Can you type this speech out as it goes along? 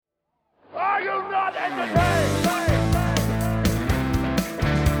Welcome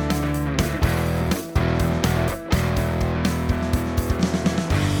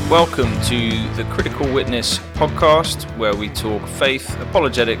to the Critical Witness podcast, where we talk faith,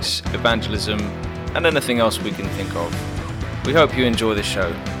 apologetics, evangelism, and anything else we can think of. We hope you enjoy the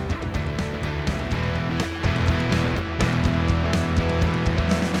show.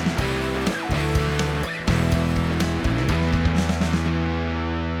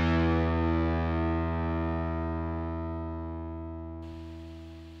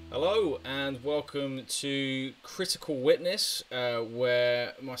 Hello and welcome to Critical Witness,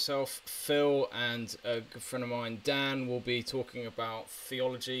 where myself, Phil, and a good friend of mine, Dan, will be talking about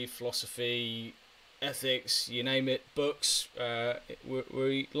theology, philosophy, ethics, you name it, books.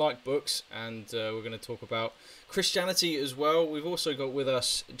 We like books, and we're going to talk about Christianity as well. We've also got with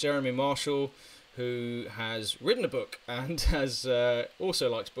us Jeremy Marshall, who has written a book and has also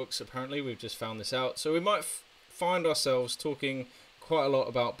likes books, apparently. We've just found this out. So we might find ourselves talking quite a lot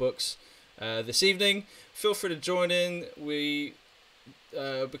about books this evening. Feel free to join in. We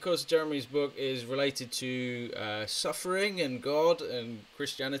because Jeremy's book is related to suffering and God and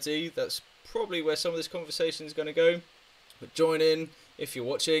Christianity, that's probably where some of this conversation is going to go. But join in if you're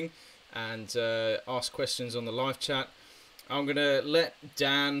watching and ask questions on the live chat. I'm going to let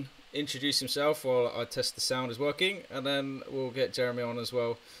Dan introduce himself while I test the sound is working, and then we'll get Jeremy on as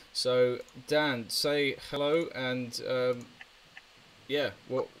well. So Dan, say hello and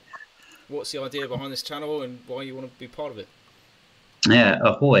what's the idea behind this channel and why you want to be part of it? Yeah,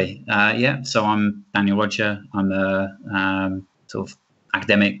 ahoy. So I'm Daniel Roger. I'm a sort of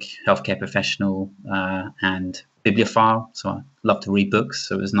academic healthcare professional and bibliophile. So I love to read books.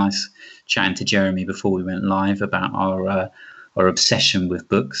 So it was nice chatting to Jeremy before we went live about our obsession with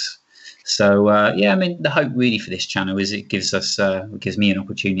books. So the hope really for this channel is it gives me an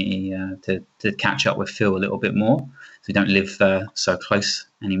opportunity to catch up with Phil a little bit more, so we don't live so close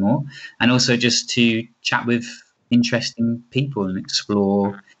anymore, and also just to chat with interesting people and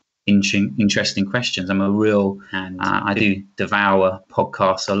explore interesting questions. I'm a real I do devour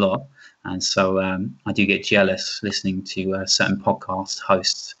podcasts a lot, and so I do get jealous listening to certain podcast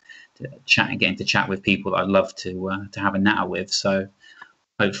hosts getting to chat with people that I'd love to have a natter with. So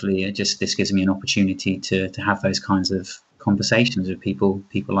hopefully this gives me an opportunity to have those kinds of conversations with people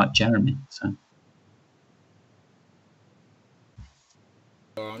like Jeremy. So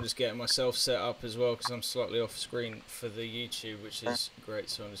I'm just getting myself set up as well because I'm slightly off screen for the YouTube, which is great.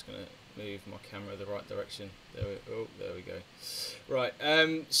 So I'm just going to move my camera the right direction. There we go. Right.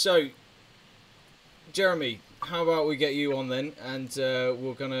 So Jeremy, how about we get you on then, and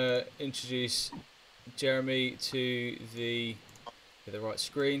we're going to introduce Jeremy to the right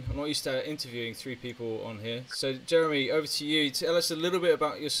screen. I'm not used to interviewing three people on here. So Jeremy, over to you. Tell us a little bit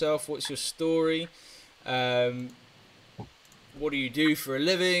about yourself. What's your story? What do you do for a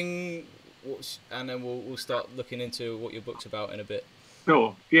living? And then we'll start looking into what your book's about in a bit.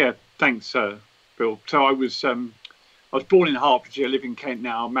 Sure. Yeah. Thanks, Bill. So I was born in Hertfordshire, live in Kent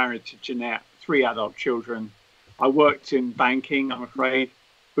now. Married to Jeanette, 3 adult children. I worked in banking, I'm afraid.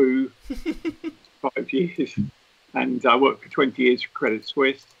 Boo. 5 years. And I worked for 20 years for Credit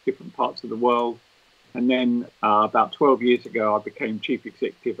Suisse, different parts of the world. And then about 12 years ago, I became chief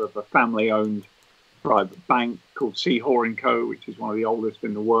executive of a family-owned private bank called Seahor & Co., which is one of the oldest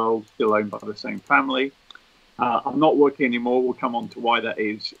in the world, still owned by the same family. I'm not working anymore. We'll come on to why that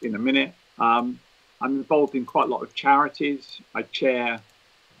is in a minute. I'm involved in quite a lot of charities. I chair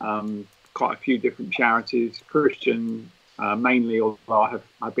quite a few different charities, Christian, mainly, although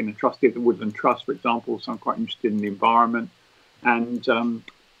I've been a trustee of the Woodland Trust, for example, so I'm quite interested in the environment. And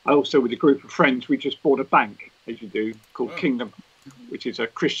I also, with a group of friends, we just bought a bank, as you do, called Kingdom, which is a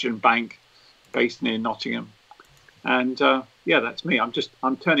Christian bank based near Nottingham. And that's me.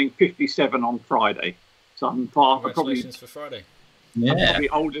 I'm turning 57 on Friday, so I'm Congratulations for Friday. Yeah. I'm probably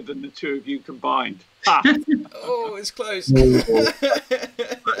older than the two of you combined. Oh, it's close.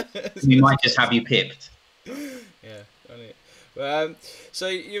 We might just have you pipped. Yeah. So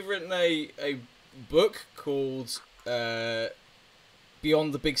you've written a book called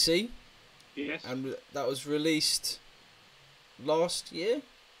Beyond the Big Sea. Yes. And that was released last year?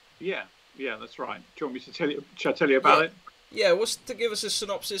 Yeah, that's right. Do you want me to tell you? Shall I tell you about it? Yeah, what's to give us a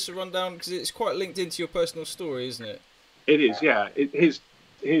synopsis, a rundown, because it's quite linked into your personal story, isn't it? It is, yeah.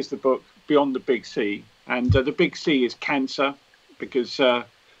 Here's the book, Beyond the Big Sea. And the Big Sea is cancer, because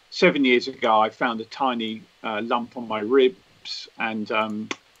 7 years ago I found a tiny lump on my ribs, and I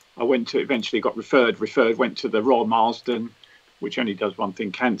eventually got referred, went to the Royal Marsden, which only does one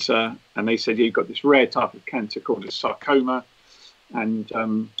thing, cancer. And they said, you've got this rare type of cancer called a sarcoma. And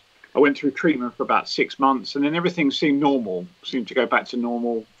I went through treatment for about 6 months, and then everything seemed to go back to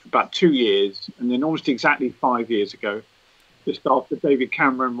normal for about 2 years. And then almost exactly 5 years ago, just after David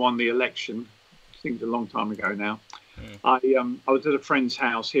Cameron won the election, seems a long time ago now, I was at a friend's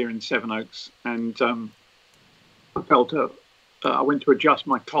house here in Sevenoaks, and I felt I went to adjust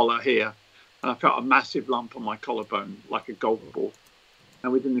my collar here, and I felt a massive lump on my collarbone, like a golf ball.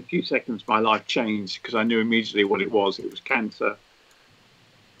 And within a few seconds, my life changed because I knew immediately what it was. It was cancer.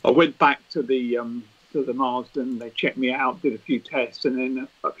 I went back to the Marsden. They checked me out, did a few tests, and then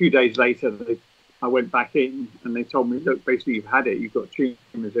a few days later, I went back in, and they told me, look, basically you've had it. You've got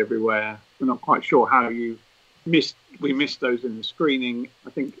tumours everywhere. We're not quite sure how you missed. We missed those in the screening. I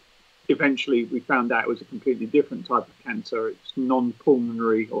think eventually we found out it was a completely different type of cancer. It's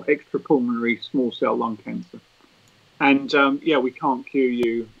non-pulmonary or extrapulmonary small cell lung cancer. And we can't cure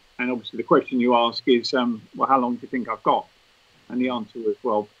you. And obviously the question you ask is, well, how long do you think I've got? And the answer was,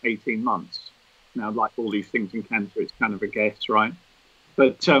 well, 18 months. Now, like all these things in cancer, it's kind of a guess, right?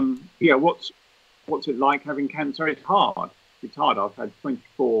 But what's it like having cancer? It's hard. It's hard. I've had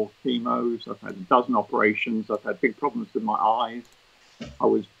 24 chemos. I've had a dozen operations. I've had big problems with my eyes. I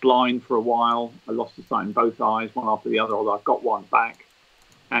was blind for a while. I lost the sight in both eyes, one after the other, although I've got one back.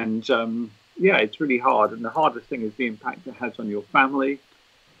 And it's really hard. And the hardest thing is the impact it has on your family.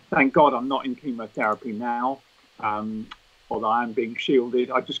 Thank God I'm not in chemotherapy now. Although I am being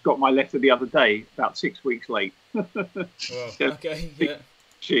shielded. I just got my letter the other day, about 6 weeks late. Well, okay, yeah.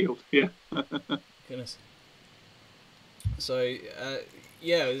 Shield, yeah. Goodness. So, I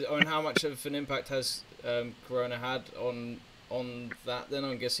mean, how much of an impact has Corona had on that? Then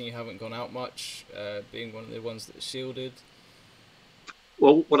I'm guessing you haven't gone out much, being one of the ones that are shielded.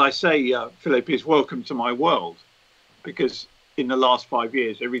 Well, what I say, Philip, is welcome to my world, because in the last 5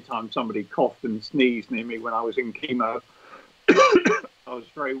 years, every time somebody coughed and sneezed near me when I was in chemo, I was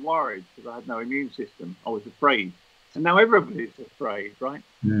very worried because I had no immune system. I was afraid. And now everybody's afraid, right?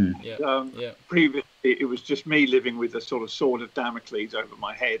 Previously, it was just me living with a sort of sword of Damocles over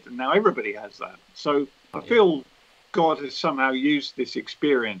my head. And now everybody has that. So I feel God has somehow used this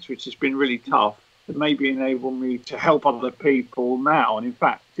experience, which has been really tough, to maybe enable me to help other people now. And in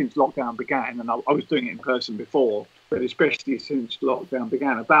fact, since lockdown began, and I was doing it in person before, but especially since lockdown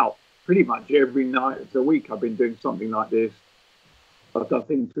began, about pretty much every night of the week, I've been doing something like this. I've done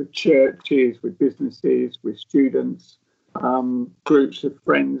things with churches, with businesses, with students, groups of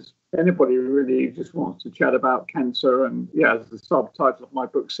friends, anybody who really just wants to chat about cancer. And as the subtitle of my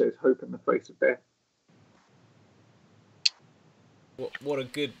book says, Hope in the Face of Death. What a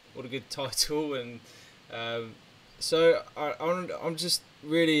good title. And so I'm just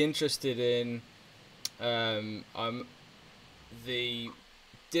really interested in the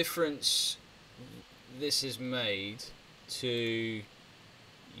difference this has made to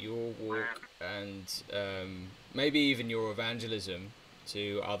your walk and maybe even your evangelism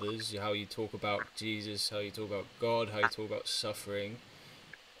to others, how you talk about Jesus, how you talk about God, how you talk about suffering.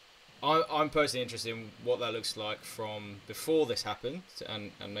 I'm personally interested in what that looks like from before this happened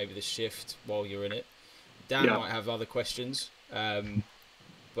and maybe the shift while you're in it. Dan might have other questions,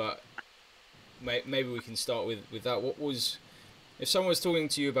 but maybe we can start with that. If someone was talking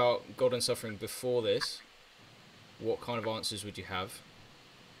to you about God and suffering before this, what kind of answers would you have?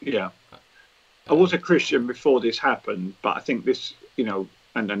 I was a Christian before this happened, but I think this,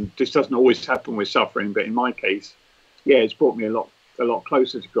 and this doesn't always happen with suffering, but in my case, it's brought me a lot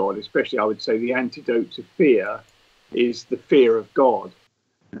closer to God. Especially, I would say the antidote to fear is the fear of God.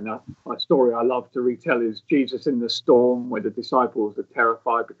 And a story I love to retell is Jesus in the storm, where the disciples are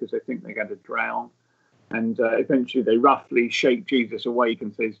terrified because they think they're going to drown. And eventually they roughly shake Jesus awake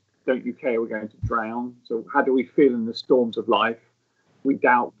and says, don't you care, we're going to drown? So how do we feel in the storms of life? We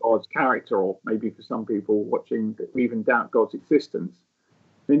doubt God's character, or maybe for some people watching, we even doubt God's existence.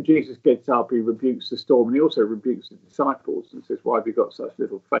 Then Jesus gets up, he rebukes the storm, and he also rebukes the disciples and says, why have you got such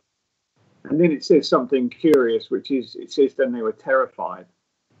little faith? And then it says something curious, which is, it says then they were terrified.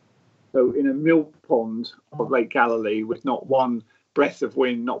 So in a mill pond of Lake Galilee, with not one breath of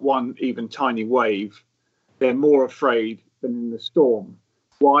wind, not one even tiny wave, they're more afraid than in the storm.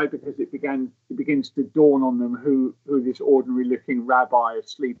 Why? Because it begins to dawn on them who this ordinary-looking rabbi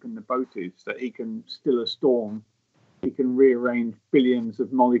asleep in the boat is, that he can still a storm. He can rearrange billions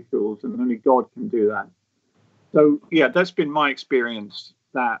of molecules, and only God can do that. So, that's been my experience,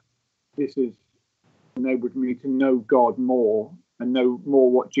 that this has enabled me to know God more and know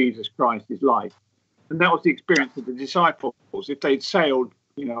more what Jesus Christ is like. And that was the experience of the disciples. If they'd sailed,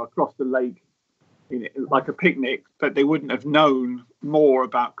 across the lake, like a picnic, but they wouldn't have known more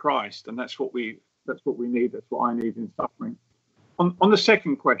about Christ. And that's what we need. That's what I need in suffering. On the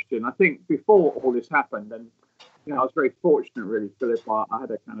second question, I think before all this happened, and I was very fortunate, really, Philip. I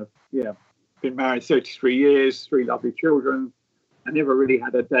had a kind of been married 33 years, 3 lovely children. I never really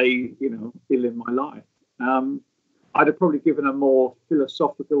had a day, ill in my life. I'd have probably given a more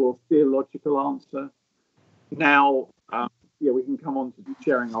philosophical or theological answer. Now, we can come on to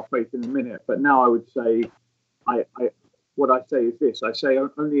sharing our faith in a minute, but now I would say, what I say is this: I say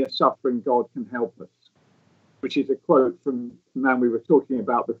only a suffering God can help us, which is a quote from the man we were talking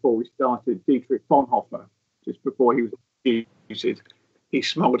about before we started, Dietrich Bonhoeffer. Just before he was executed, he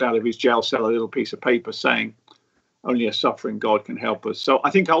smuggled out of his jail cell a little piece of paper saying, only a suffering God can help us. So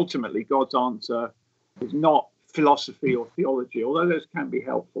I think ultimately God's answer is not philosophy or theology, although those can be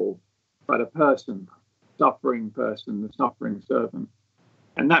helpful, but a person, the suffering servant.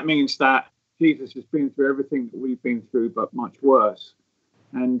 And that means that Jesus has been through everything that we've been through, but much worse.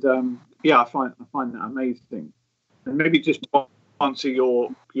 And I find that amazing. And maybe just to answer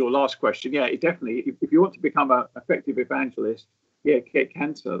your last question, it definitely, if you want to become an effective evangelist, get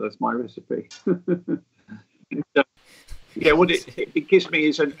cancer. That's my recipe. And, what it gives me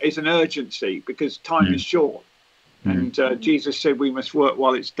is an urgency, because time is short. And Jesus said we must work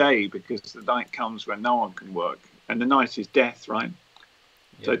while it's day, because the night comes when no one can work, and the night is death, right?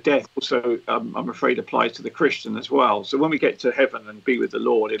 Yeah. So death also, I'm afraid, applies to the Christian as well. So when we get to heaven and be with the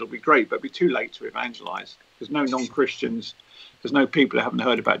Lord, it'll be great, but it'll be too late to evangelize. There's no non-Christians. There's no people who haven't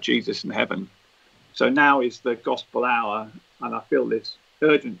heard about Jesus in heaven. So now is the gospel hour, and I feel this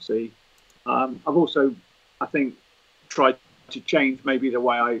urgency. I've also, I think, tried to change maybe the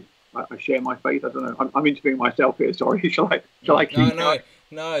way I share my faith. I don't know. I'm interviewing myself here. Sorry. Shall I keep?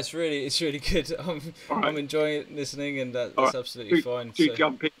 No. It's really good. I'm enjoying listening, and that's absolutely fine. Do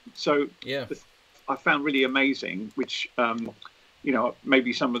jump in. So I found really amazing, which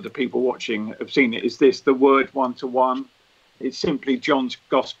maybe some of the people watching have seen it. Is this the word one-to-one? It's simply John's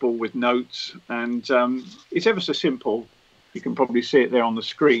Gospel with notes, and it's ever so simple. You can probably see it there on the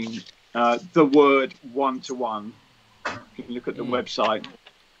screen. The word one-to-one. You can look at the website.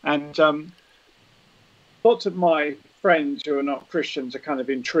 And lots of my friends who are not Christians are kind of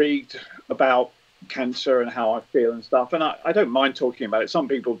intrigued about cancer and how I feel and stuff. And I don't mind talking about it. Some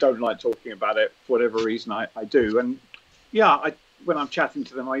people don't like talking about it for whatever reason. I do. And when I'm chatting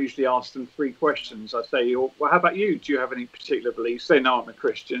to them, I usually ask them 3 questions. I say, well, how about you? Do you have any particular beliefs? They know I'm a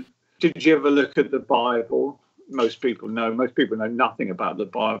Christian. Did you ever look at the Bible? Most people know. Most people know nothing about the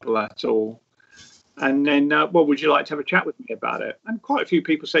Bible at all. And then, would you like to have a chat with me about it? And quite a few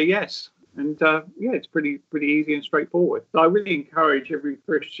people say yes. And it's pretty easy and straightforward. So I really encourage every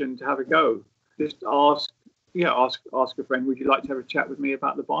Christian to have a go. Just ask a friend, would you like to have a chat with me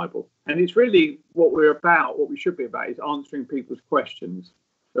about the Bible? And it's really what we should be about, is answering people's questions.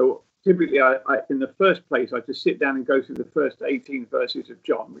 So typically, I in the first place, I just sit down and go through the first 18 verses of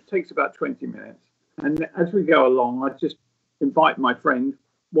John, which takes about 20 minutes. And as we go along, I just invite my friend,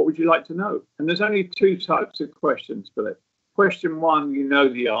 what would you like to know? And there's only 2 types of questions, Philip. Question 1, you know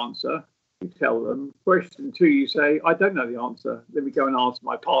the answer. You tell them. Question 2, you say, I don't know the answer. Let me go and ask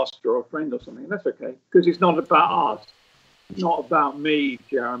my pastor or friend or something. And that's okay, because it's not about us. It's not about me,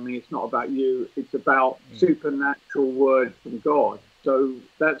 Jeremy. It's not about you. It's about supernatural word from God. So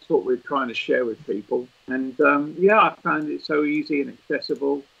that's what we're trying to share with people. And I found it so easy and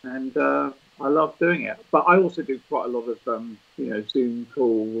accessible. And I love doing it, but I also do quite a lot of Zoom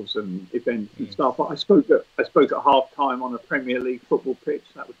calls and events and stuff. I spoke at half time on a Premier League football pitch.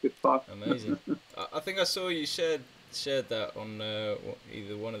 That was good fun. Amazing. I think I saw you shared that on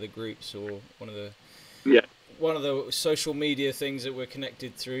either one of the groups or one of the social media things that we're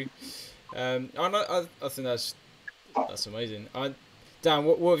connected through. I think that's amazing. Dan,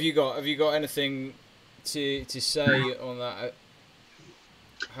 what have you got? Have you got anything to say on that?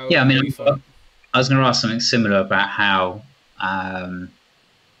 I was going to ask something similar about how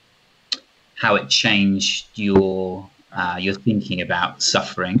it changed your thinking about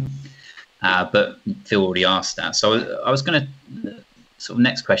suffering, but Phil already asked that. So I was going to sort of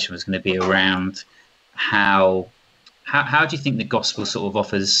next question was going to be around how do you think the gospel sort of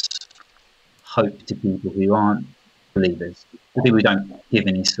offers hope to people who aren't believers, to people who don't give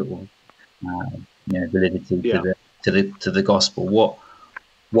any sort of validity to the gospel?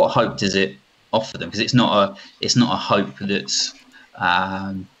 What hope does it offer them? Because it's not a hope that's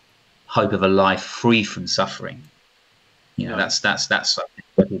hope of a life free from suffering. That's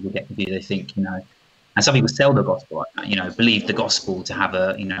what people get to do. They think, and some people sell the gospel, believe the gospel to have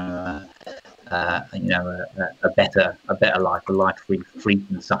a better life, a life free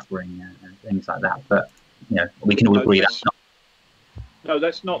from suffering and things like that. But we can all agree that's not. No,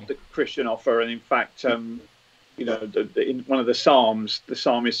 that's not the Christian offer. And in fact, in one of the Psalms, the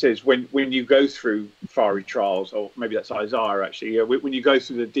psalmist says, when you go through fiery trials, or maybe that's Isaiah actually, when you go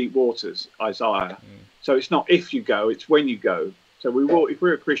through the deep waters, Isaiah. So it's not if you go, it's when you go. So we will, if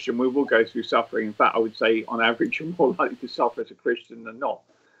we're a Christian, we will go through suffering. In fact, I would say on average, you're more likely to suffer as a Christian than not.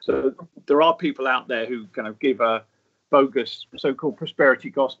 So there are people out there who kind of give a bogus so-called prosperity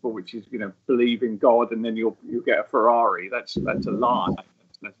gospel, which is, believe in God and then you'll get a Ferrari. That's a lie.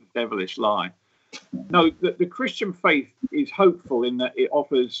 That's a devilish lie. No, the Christian faith is hopeful in that it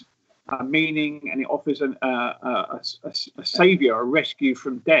offers a meaning, and it offers a savior, a rescue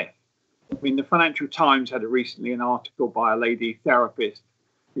from death. I mean, the Financial Times had recently an article by a lady therapist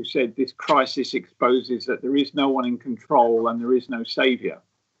who said this crisis exposes that there is no one in control and there is no savior.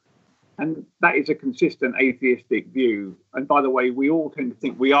 And that is a consistent atheistic view. And by the way, we all tend to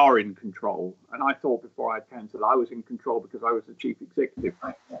think we are in control. And I thought before I had cancer I was in control because I was the chief executive.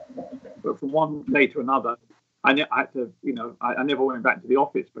 But from one day to another, I had to, I never went back to the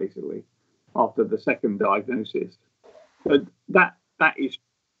office basically after the second diagnosis. But that is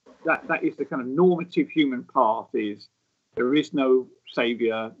the kind of normative human path. Is there is no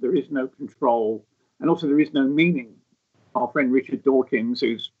savior, there is no control, and also there is no meaning. Our friend Richard Dawkins,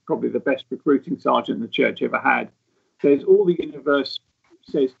 who's probably the best recruiting sergeant the church ever had, says all the universe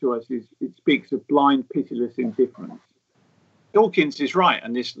says to us is it speaks of blind, pitiless indifference. Dawkins is right,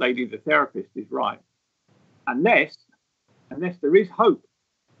 and this lady, the therapist, is right. Unless there is hope.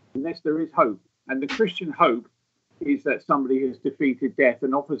 Unless there is hope. And the Christian hope is that somebody has defeated death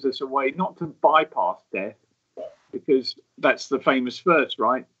and offers us a way not to bypass death, because that's the famous verse,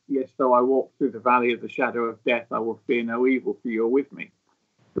 right? Yes, though I walk through the valley of the shadow of death, I will fear no evil, for you are with me.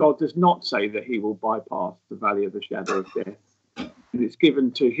 God does not say that he will bypass the valley of the shadow of death. And it's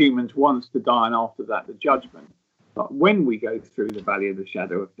given to humans once to die, and after that, the judgment. But when we go through the valley of the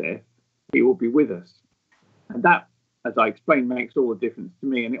shadow of death, he will be with us. And that, as I explained, makes all the difference to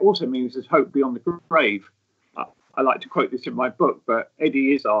me. And it also means there's hope beyond the grave. I like to quote this in my book, but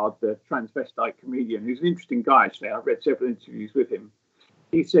Eddie Izzard, the transvestite comedian, who's an interesting guy, actually, I've read several interviews with him.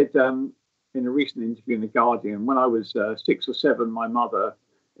 He said in a recent interview in The Guardian, when I was 6 or 7, my mother,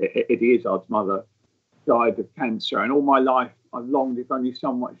 Eddie Izzard's mother, died of cancer. And all my life, I've longed if only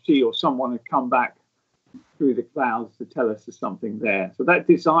she or someone had come back through the clouds to tell us there's something there. So that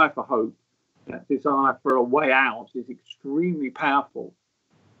desire for hope, that desire for a way out is extremely powerful.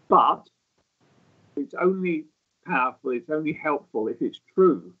 But it's only powerful, it's only helpful if it's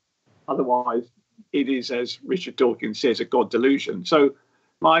true. Otherwise, it is, as Richard Dawkins says, a God delusion. So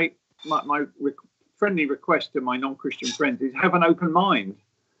my friendly request to my non-Christian friends is have an open mind.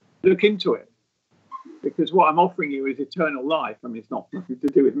 Look into it. Because what I'm offering you is eternal life. I mean, it's not nothing to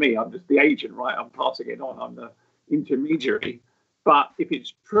do with me. I'm just the agent, right? I'm passing it on. I'm the intermediary. But if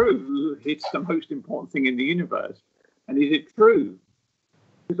it's true, it's the most important thing in the universe. And is it true?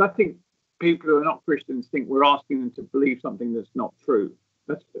 Because I think people who are not Christians think we're asking them to believe something that's not true.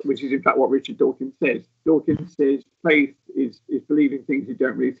 Which is in fact what Richard Dawkins says. Dawkins says faith is believing things you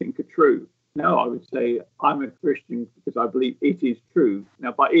don't really think are true. No, I would say I'm a Christian because I believe it is true.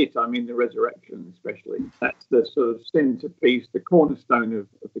 Now, by it, I mean the resurrection, especially. That's the sort of centerpiece, the cornerstone of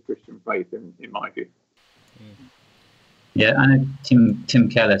the Christian faith, in my view. Yeah, I know Tim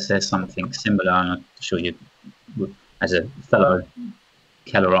Keller says something similar, and I'm sure you, as a fellow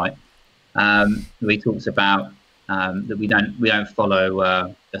Kellerite, he talks about that we don't follow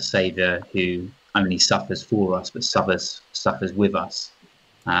a saviour who only suffers for us, but suffers with us.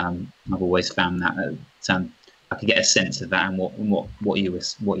 I've always found that I could get a sense of that and what you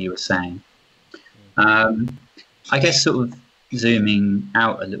were saying. I guess sort of zooming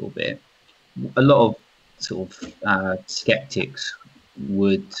out a little bit, a lot of sort of skeptics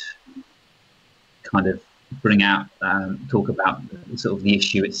would kind of bring out talk about sort of the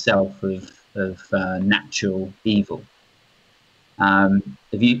issue itself of natural evil. Have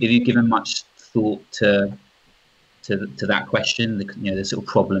you given much thought to that question? The sort of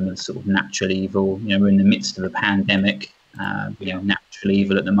problem of sort of natural evil. We're in the midst of a pandemic. Natural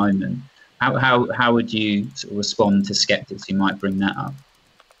evil at the moment. How would you sort of respond to skeptics who might bring that up?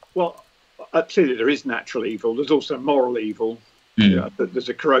 Well, absolutely, there is natural evil. There's also moral evil. Yeah, there's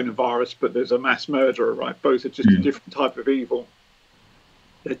a coronavirus, but there's a mass murderer, right? Both are just a different type of evil.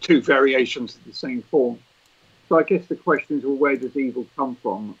 They're two variations of the same form. So I guess the question is, well, where does evil come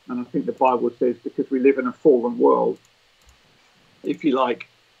from? And I think the Bible says because we live in a fallen world, if you like,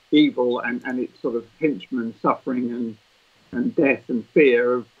 evil and its sort of henchmen, suffering and death and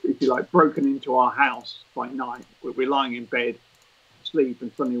fear of, if you like, broken into our house by night. We're lying in bed, sleep,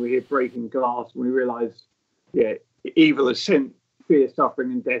 and suddenly we hear breaking glass and we realise, evil has sent fear,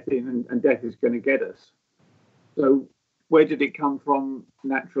 suffering and death in, and death is going to get us. So where did it come from?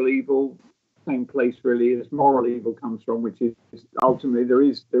 Natural evil, same place really as moral evil comes from, which is ultimately there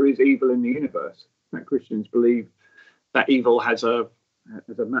is evil in the universe. That Christians believe that evil has a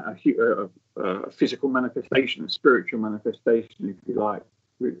physical manifestation, a spiritual manifestation, if you like,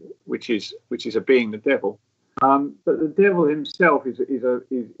 which is a being, the devil. But the devil himself is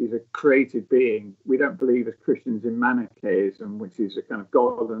a created being. We don't believe as Christians in Manichaeism, which is a kind of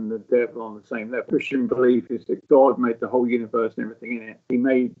God and the devil on the same level. Christian belief is that God made the whole universe and everything in it. He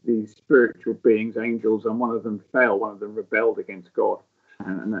made these spiritual beings, angels, and one of them fell. One of them rebelled against God,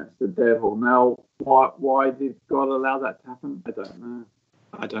 and that's the devil. Now, why did God allow that to happen?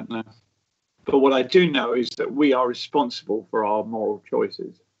 I don't know. But what I do know is that we are responsible for our moral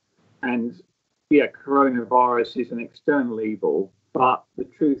choices, and yeah, coronavirus is an external evil, but the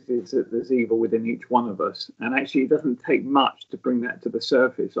truth is that there's evil within each one of us. And actually, it doesn't take much to bring that to the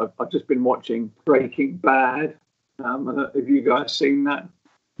surface. I've just been watching Breaking Bad. Have you guys seen that?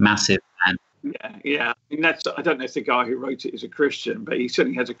 Massive fan. Yeah. I mean, I don't know if the guy who wrote it is a Christian, but he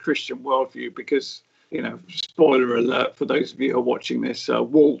certainly has a Christian worldview because, spoiler alert for those of you who are watching this,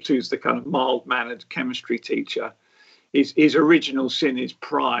 Walt, who's the kind of mild-mannered chemistry teacher, his original sin is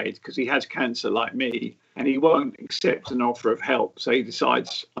pride because he has cancer like me and he won't accept an offer of help. So he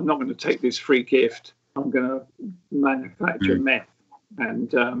decides, I'm not going to take this free gift. I'm going to manufacture meth.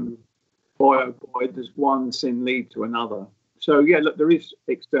 And boy, oh boy, does one sin lead to another. So, yeah, look, there is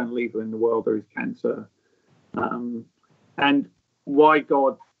external evil in the world. There is cancer. And why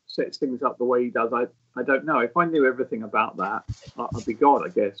God sets things up the way he does, I don't know. If I knew everything about that, I'd be God, I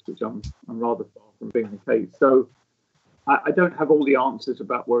guess, which I'm rather far from being the case. So I don't have all the answers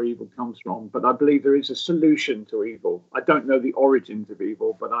about where evil comes from, but I believe there is a solution to evil. I don't know the origins of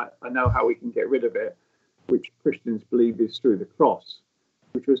evil, but I know how we can get rid of it, which Christians believe is through the cross,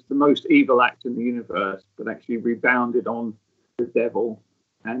 which was the most evil act in the universe, but actually rebounded on the devil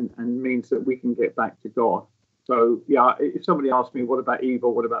and means that we can get back to God. So, yeah, if somebody asked me, what about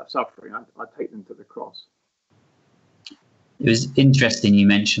evil, what about suffering, I'd take them to the cross. It was interesting you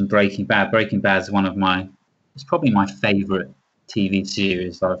mentioned Breaking Bad. Breaking Bad is it's probably my favourite TV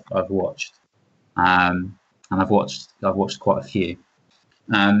series I've watched, and I've watched quite a few.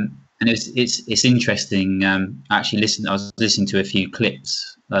 And it's interesting. I was listening to a few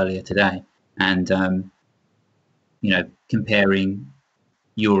clips earlier today, and comparing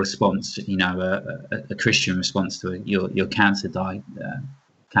your response, a Christian response to your terminal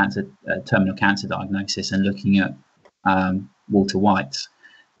cancer diagnosis, and looking at Walter White's.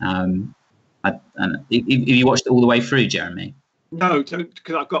 Have you watched it all the way through, Jeremy? No, don't,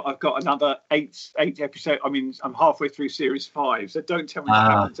 because I've got another eight episodes. I mean, I'm halfway through series 5, so don't tell me what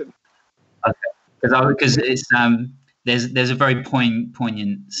happened. Okay, because it's there's a very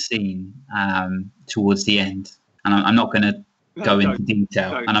poignant scene towards the end, and I'm not going to go into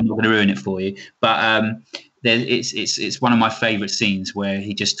detail, and I'm not going to ruin it for you. But it's one of my favourite scenes where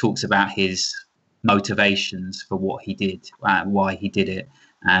he just talks about his motivations for what he did, why he did it,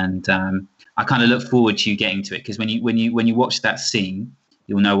 and I kind of look forward to you getting to it, because when you watch that scene,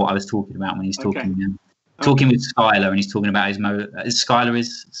 you'll know what I was talking about when he's talking with Skylar, and he's talking about his Skylar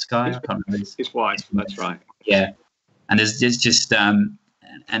is Sky. I can't remember his wife. That's right. Yeah, and there's just and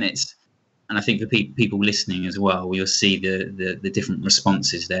I think for people listening as well, you'll see the different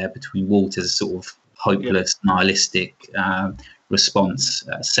responses there between Walter's sort of hopeless, nihilistic response,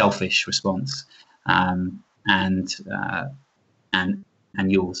 selfish response, and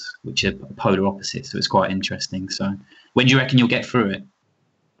yours, which are polar opposites. So it's quite interesting. So when do you reckon you'll get through it?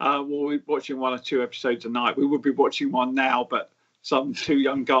 Well, we're watching 1 or 2 episodes a night. We would be watching one now, but some 2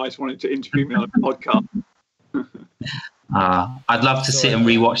 young guys wanted to interview me on a podcast. I'd love to sit and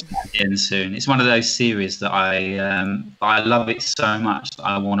rewatch that again soon. It's one of those series that I love it so much that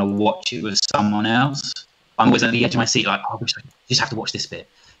I want to watch it with someone else. I'm always at the edge of my seat, like, I wish I just have to watch this bit.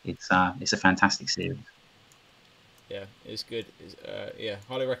 It's a fantastic series. Yeah, it's good.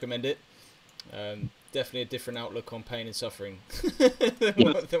 Highly recommend it. Definitely a different outlook on pain and suffering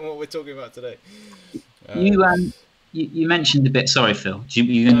than what we're talking about today. You mentioned a bit. Sorry, Phil.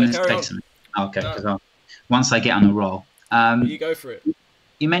 You're going to say something? Okay, because once I get on a roll, you go for it.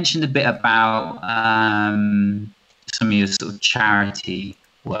 You mentioned a bit about some of your sort of charity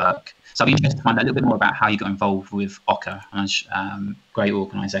work. So I'd be interested to find out a little bit more about how you got involved with OCCA, a great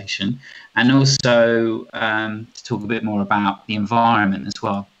organisation, and also to talk a bit more about the environment as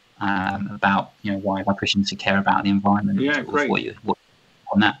well, about why Christians should care about the environment. Yeah, great. What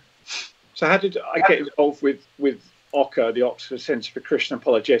on that. So how did I get involved with OCCA, the Oxford Centre for Christian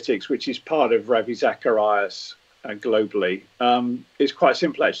Apologetics, which is part of Ravi Zacharias' globally. It's quite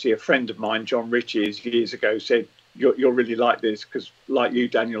simple, actually. A friend of mine, John Riches, years ago said, you'll really like this, because like you,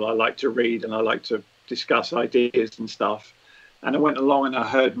 Daniel, I like to read and I like to discuss ideas and stuff. And I went along and I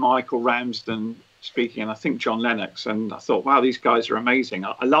heard Michael Ramsden speaking, and I think John Lennox, and I thought, wow, these guys are amazing.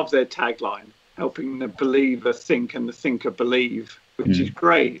 I love their tagline, helping the believer think and the thinker believe, which is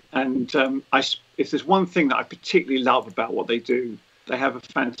great. And if there's one thing that I particularly love about what they do, they have a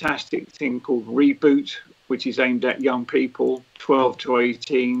fantastic thing called Reboot, which is aimed at young people, 12 to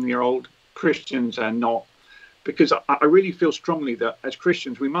 18-year-old Christians and not. Because I really feel strongly that as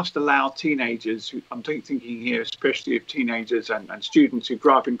Christians, we must allow teenagers, I'm thinking here especially of teenagers and students who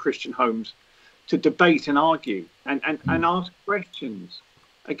grow up in Christian homes, to debate and argue and ask questions.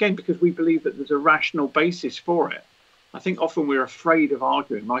 Again, because we believe that there's a rational basis for it. I think often we're afraid of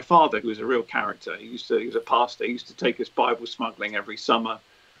arguing. My father, who was a real character, he was a pastor, he used to take us Bible smuggling every summer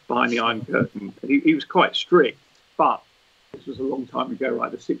behind the Iron Curtain. He was quite strict, but this was a long time ago,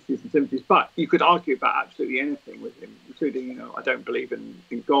 right, the 60s and 70s. But you could argue about absolutely anything with him, including, I don't believe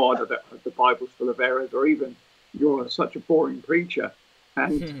in God, or the Bible's full of errors, or even you're such a boring preacher.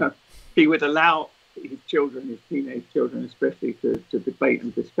 And he would allow his children, his teenage children especially, to debate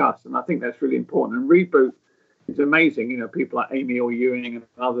and discuss. And I think that's really important. And Reboot is amazing. People like Amy Orr Ewing and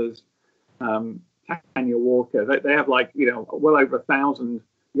others, Tanya Walker, they have well over 1,000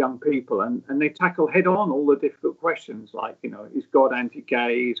 young people, and they tackle head on all the difficult questions like, is God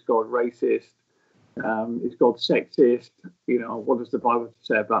anti-gay? Is God racist? Is God sexist? What does the Bible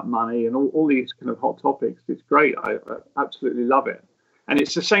say about money? And all these kind of hot topics. It's great. I absolutely love it. And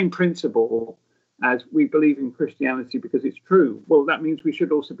it's the same principle as we believe in Christianity because it's true. Well, that means we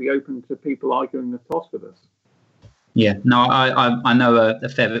should also be open to people arguing the toss with us. Yeah, no, I know a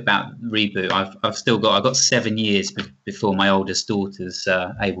fair bit about Reboot. I've got 7 years before my oldest daughter's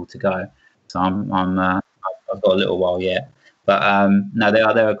able to go, so I've got a little while yet. But no,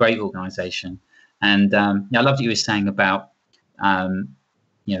 they're a great organisation, and I love what you were saying about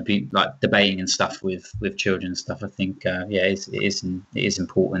like debating and stuff with children and stuff. I think it is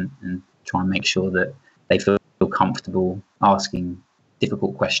important, and try and make sure that they feel comfortable asking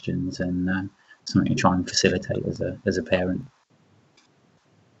difficult questions and. Something to try and facilitate as a parent.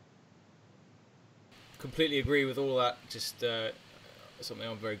 Completely agree with all that. Just something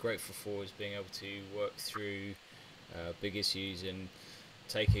I'm very grateful for is being able to work through big issues and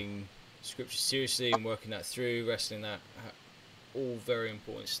taking scripture seriously and working that through, wrestling that, all very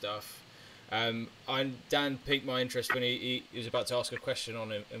important stuff. Dan piqued my interest when he was about to ask a question on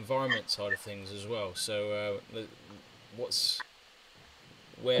the environment side of things as well. So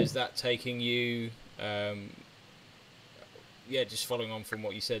where's that taking you? Just following on from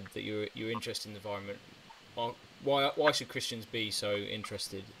what you said, that you're interested in the environment. Why should Christians be so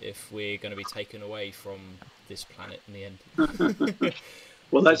interested if we're going to be taken away from this planet in the end?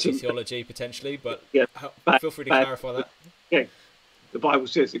 Well, that's theology potentially, but feel free to clarify that. Yeah, the Bible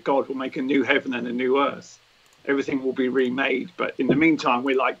says that God will make a new heaven and a new earth. Everything will be remade, but in the meantime,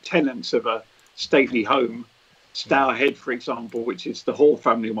 we're like tenants of a stately home. Stour Head, for example, which is the Hall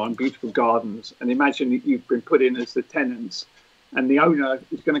family one, beautiful gardens. And imagine that you've been put in as the tenants and the owner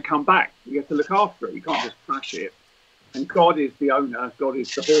is going to come back. You have to look after it. You can't just trash it. And God is the owner. God is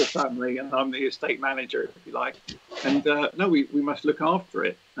the Hall family, and I'm the estate manager, if you like. And we must look after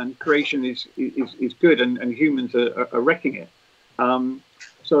it. And creation is good, and humans are wrecking it.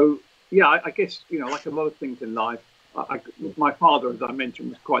 I guess, like a lot of things in life, my father, as I mentioned,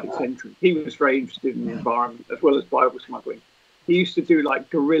 was quite eccentric. He was very interested in the environment as well as Bible smuggling. He used to do like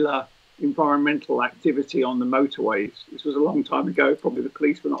guerrilla environmental activity on the motorways. This was a long time ago. Probably the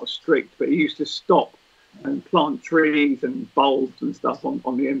police were not as strict, but he used to stop and plant trees and bulbs and stuff on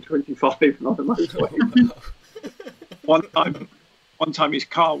the M25 and on the motorway. One time his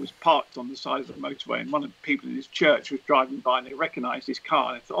car was parked on the side of the motorway, and one of the people in his church was driving by, and they recognised his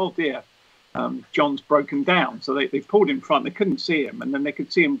car. And they thought, oh dear, John's broken down. So they pulled in front. They couldn't see him, and then they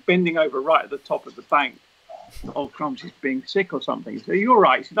could see him bending over right at the top of the bank. Oh, crumbs, he's being sick or something. So you're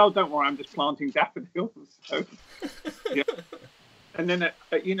right. He said, oh, don't worry, I'm just planting daffodils. So, yeah. And then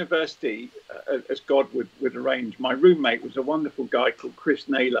at university, as God would arrange, my roommate was a wonderful guy called Chris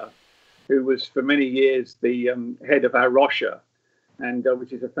Naylor, who was for many years the head of our Rocha, and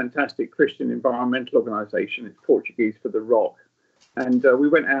which is a fantastic Christian environmental organisation. It's Portuguese for the rock. And we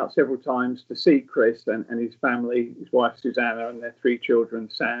went out several times to see Chris and his family, his wife Susanna and their 3 children,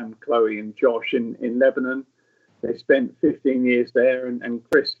 Sam, Chloe and Josh, in Lebanon. They spent 15 years there, and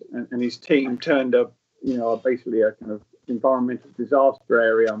Chris and his team turned up, basically a kind of environmental disaster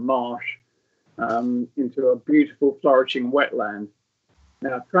area, marsh, into a beautiful flourishing wetland.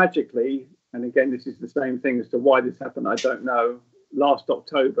 Now, tragically, and again, this is the same thing as to why this happened, I don't know. Last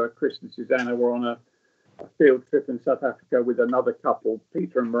October, Chris and Susanna were on a field trip in South Africa with another couple,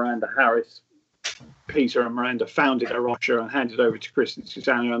 Peter and Miranda Harris. Peter and Miranda founded A Rocha and handed over to Chris and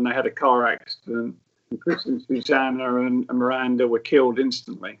Susanna, and they had a car accident. And Chris and Susanna and Miranda were killed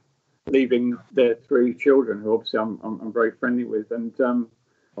instantly, leaving their 3 children, who obviously I'm very friendly with. And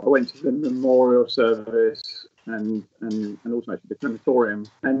I went to the memorial service and also to the crematorium,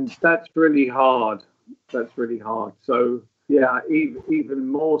 and that's really hard. So yeah, even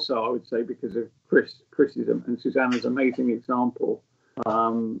more so, I would say, because of Chris's and Susanna's amazing example.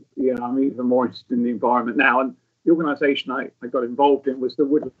 I'm even more interested in the environment now. And the organisation I got involved in was the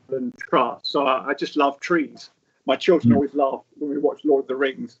Woodland Trust. So I just love trees. My children always laugh when we watch Lord of the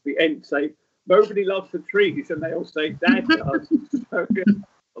Rings. The Ents say, nobody loves the trees, and they all say, Dad does. So,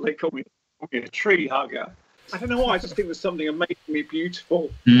 they call me a tree hugger. I don't know why, I just think there's something amazingly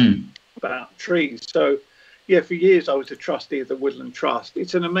beautiful about trees. So, yeah, for years I was a trustee of the Woodland Trust.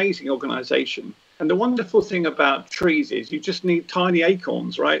 It's an amazing organisation. And the wonderful thing about trees is you just need tiny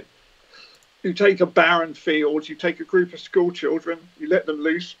acorns, right? You take a barren field, you take a group of school children, you let them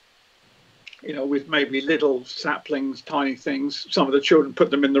loose, with maybe little saplings, tiny things. Some of the children put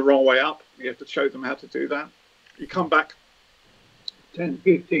them in the wrong way up. You have to show them how to do that. You come back 10,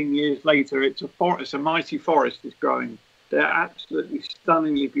 15 years later, it's a forest, a mighty forest is growing. They're absolutely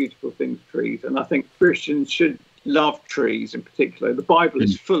stunningly beautiful things, trees. And I think Christians should love trees in particular. The Bible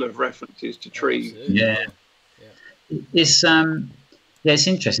is full of references to trees. Yeah. It's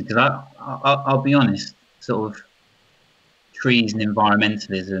interesting because I'll be honest, sort of trees and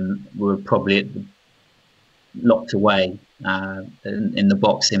environmentalism were probably locked away in the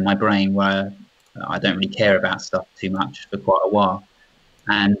box in my brain where I don't really care about stuff too much for quite a while.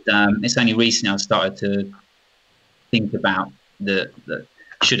 And it's only recently I've started to think about the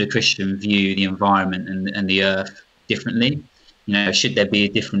should a Christian view the environment and the earth differently? Should there be a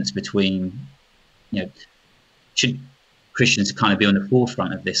difference between, should Christians kind of be on the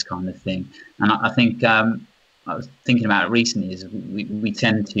forefront of this kind of thing? And I think I was thinking about it recently is we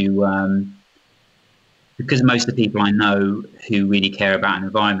tend to, because most of the people I know who really care about an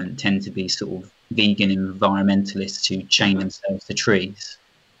environment tend to be sort of vegan environmentalists who chain themselves to trees.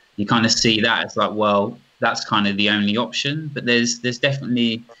 You kind of see that as like, well, that's kind of the only option, but there's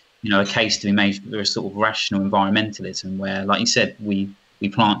definitely a case to be made for a sort of rational environmentalism where, like you said, we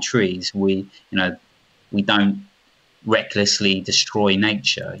plant trees, we don't recklessly destroy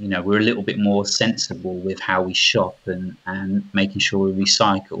nature. We're a little bit more sensible with how we shop and making sure we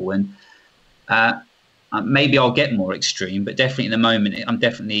recycle. And maybe I'll get more extreme, but definitely at the moment I'm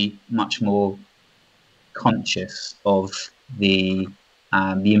definitely much more conscious of the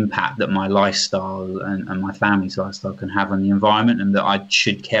impact that my lifestyle and my family's lifestyle can have on the environment, and that I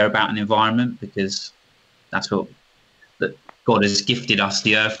should care about an environment because that's what that God has gifted us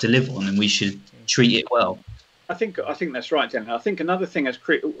the earth to live on, and we should treat it well. I think that's right, Daniel. I think another thing is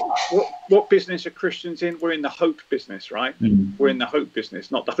what business are Christians in? We're in the hope business, right? We're in the hope business,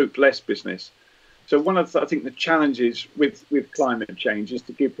 not the hopeless business. So one of I think the challenges with climate change is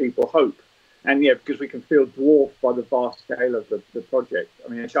to give people hope. And yeah, because we can feel dwarfed by the vast scale of the project. I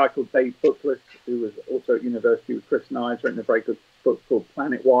mean, a guy called Dave Bookless, who was also at university with Chris and I, has written a very good book called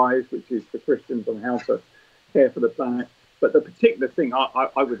Planet Wise, which is for Christians on how to care for the planet. But the particular thing I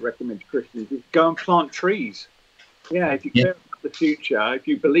would recommend to Christians is go and plant trees. Yeah, if you care about the future, if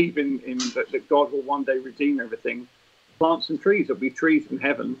you believe in that God will one day redeem everything, plant some trees. There'll be trees in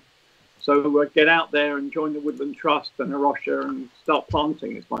heaven. So get out there and join the Woodland Trust and A Rocha and start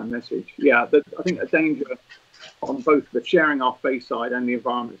planting is my message. Yeah, I think a danger on both the sharing our faith side and the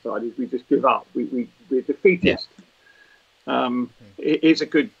environment side is we just give up. We're defeatist.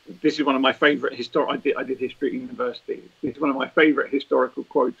 This is one of my favourite I did history at university. It's one of my favourite historical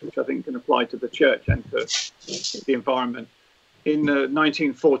quotes, which I think can apply to the church and to the environment. In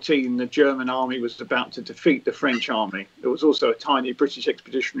 1914, the German army was about to defeat the French army. There was also a tiny British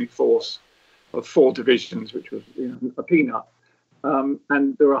expeditionary force of 4 divisions, which was a peanut.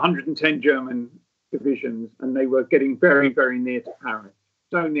 And there were 110 German divisions, and they were getting very, very near to Paris.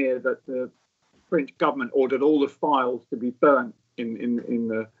 So near that the French government ordered all the files to be burnt in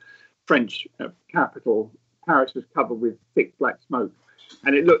the French capital. Paris was covered with thick black smoke.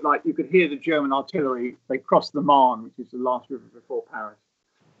 And it looked like you could hear the German artillery. They crossed the Marne, which is the last river before Paris.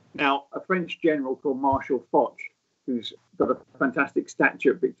 Now, a French general called Marshal Foch, who's got a fantastic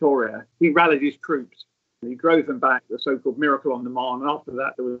statue at Victoria, he rallied his troops. And he drove them back, the so-called miracle on the Marne. And after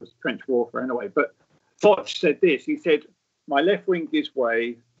that, there was trench warfare anyway. But Foch said this. He said, my left wing gives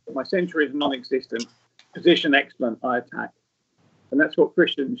way. My centre is non-existent. Position excellent. I attack. And that's what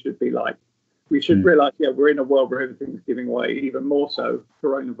Christians should be like. We should realise, we're in a world where everything's giving way, even more so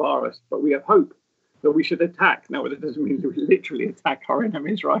coronavirus. But we have hope that we should attack. Now, that doesn't mean that we literally attack our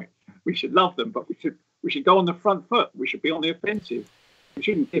enemies, right? We should love them, but we should go on the front foot. We should be on the offensive. We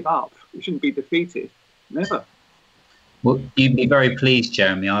shouldn't give up. We shouldn't be defeated. Never. Well, you'd be very pleased,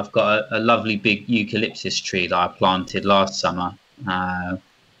 Jeremy. I've got a lovely big eucalyptus tree that I planted last summer.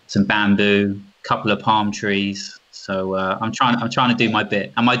 Some bamboo, a couple of palm trees. So I'm trying to do my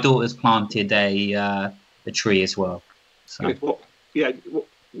bit. And my daughter's planted a tree as well. So.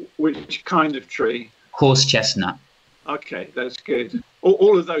 Which kind of tree? Horse chestnut. Okay, that's good.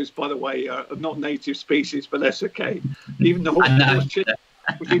 All of those, by the way, are not native species, but that's okay. Even the horse chestnut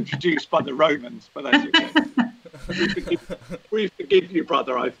was introduced by the Romans, but that's okay. We forgive you,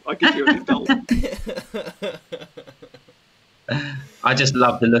 brother. I give you an indulgence. I just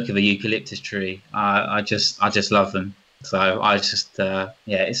love the look of a eucalyptus tree. I just love them. So I just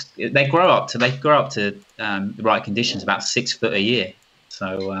they grow up to the right conditions, about 6 foot a year.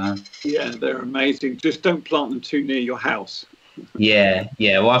 So they're amazing. Just don't plant them too near your house. Yeah.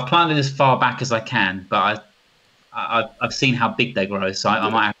 Well, I've planted as far back as I can, but I've seen how big they grow, so I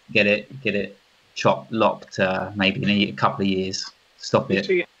might have to get it lopped maybe in a couple of years. Stop it.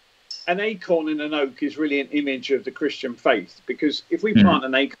 See, an acorn and an oak is really an image of the Christian faith, because if we plant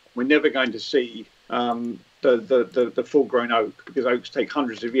an acorn, we're never going to see the full-grown oak, because oaks take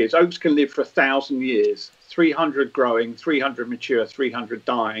hundreds of years. Oaks can live for 1,000 years, 300 growing, 300 mature, 300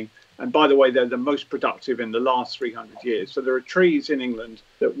 dying. And by the way, they're the most productive in the last 300 years. So there are trees in England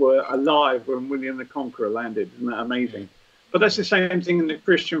that were alive when William the Conqueror landed. Isn't that amazing? But that's the same thing in the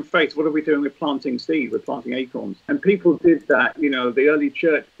Christian faith. What are we doing? We're planting seed. We're planting acorns. And people did that. You know, the early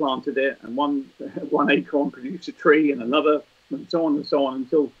church planted it, and one acorn produced a tree, and another, and so on,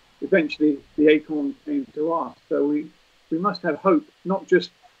 until eventually the acorn came to us. So we must have hope, not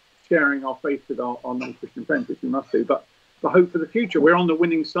just sharing our faith with our non-Christian friends, which we must do, but the hope for the future. We're on the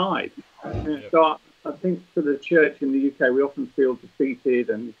winning side. So I think for the church in the UK, we often feel defeated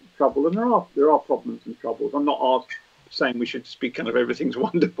and troubled, and there are problems and troubles. I'm not saying we should speak kind of everything's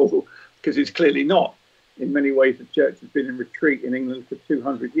wonderful, because it's clearly not. In many ways, the church has been in retreat in England for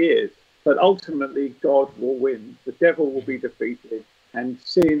 200 years. But ultimately, God will win. The devil will be defeated, and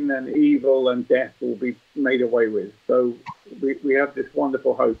sin and evil and death will be made away with. So we have this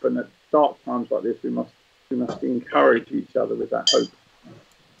wonderful hope, and at dark times like this, we must encourage each other with that hope.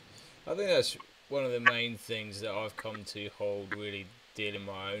 I think that's one of the main things that I've come to hold really dear in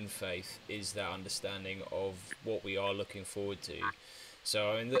my own faith, is that understanding of what we are looking forward to.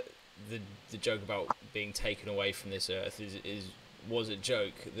 So I mean, the joke about being taken away from this earth was a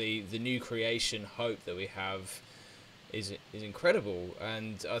joke. The new creation hope that we have is incredible,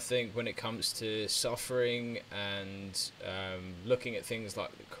 and I think when it comes to suffering and looking at things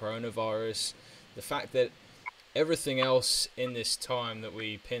like the coronavirus, the fact that everything else in this time that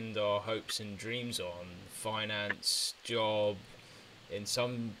we pinned our hopes and dreams on, finance, job, in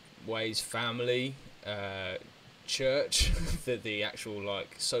some ways family, church, the actual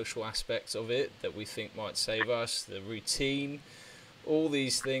like social aspects of it that we think might save us, the routine, all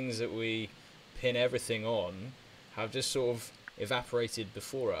these things that we pin everything on have just sort of evaporated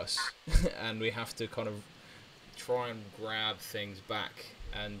before us and we have to kind of try and grab things back,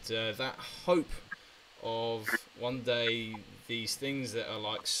 and that hope of one day these things that are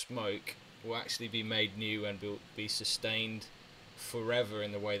like smoke will actually be made new and will be sustained forever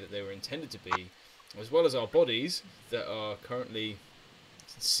in the way that they were intended to be, as well as our bodies that are currently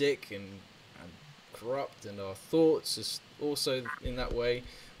sick and corrupt, and our thoughts is also in that way.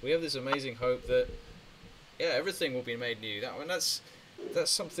 We have this amazing hope that everything will be made new. That's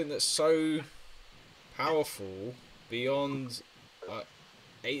something that's so powerful beyond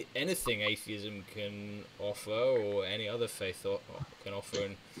anything atheism can offer or any other faith can offer,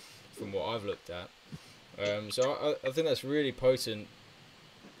 and from what I've looked at. So I think that's really potent.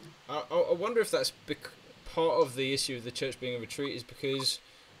 I wonder if that's part of the issue of the church being a retreat is because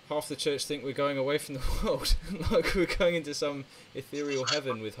half the church think we're going away from the world, like we're going into some ethereal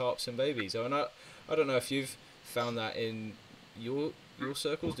heaven with harps and babies. And I don't know if you've found that in your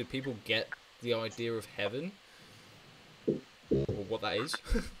circles. Do people get the idea of heaven or what that is?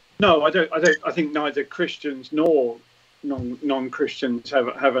 No, I don't. I think neither Christians nor non-Christians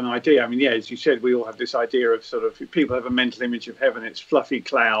have an idea. I mean, as you said, we all have this idea of sort of, people have a mental image of heaven. It's fluffy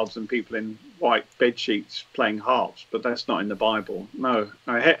clouds and people in white bed sheets playing harps, but that's not in the Bible. No,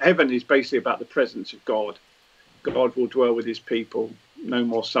 heaven is basically about the presence of God. God will dwell with his people, no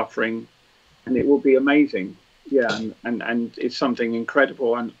more suffering, and it will be amazing. And it's something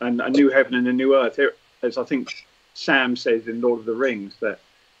incredible, and a new heaven and a new earth. As I think Sam says in Lord of the Rings, that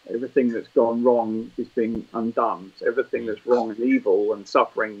Everything that's gone wrong is being undone. So everything that's wrong and evil and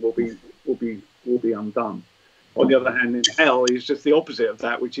suffering will be undone. On the other hand, in hell is just the opposite of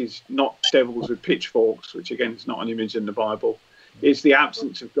that, which is not devils with pitchforks, which again is not an image in the Bible. It's the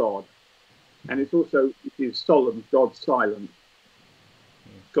absence of God, and it is solemn. God's silent.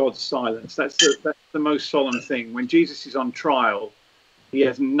 God's silence. That's the most solemn thing. When Jesus is on trial, he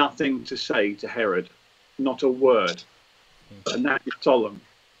has nothing to say to Herod, not a word, and that is solemn.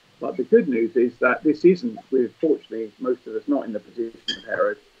 But the good news is that this isn't. We're fortunately most of us not in the position of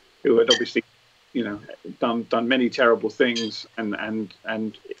Herod, who had obviously, done many terrible things, and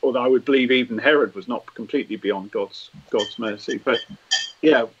although I would believe even Herod was not completely beyond God's mercy, but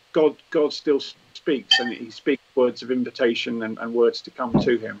yeah, God still speaks, and he speaks words of invitation and words to come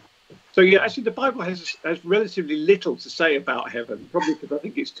to him. So yeah, actually the Bible has relatively little to say about heaven, probably because I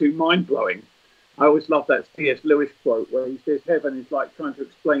think it's too mind-blowing. I always love that C.S. Lewis quote where he says heaven is like trying to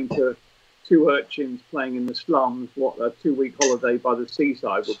explain to two urchins playing in the slums what a 2-week holiday by the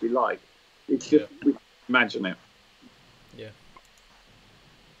seaside would be like. It's just, we imagine it. Yeah.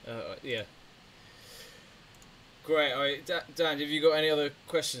 Yeah. Great. Dan, have you got any other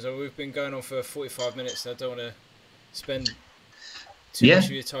questions? We've been going on for 45 minutes, and I don't want to spend too much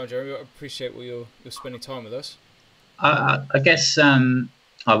of your time, Jeremy. I appreciate you're spending time with us. I guess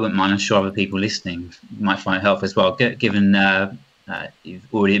I wouldn't mind. I'm sure other people listening might find it helpful as well. Given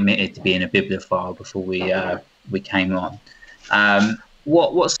you've already admitted to being a bibliophile before we came on,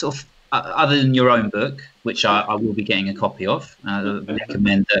 what sort of, other than your own book, which I will be getting a copy of, I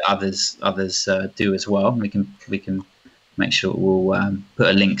recommend that others do as well. We can make sure we'll put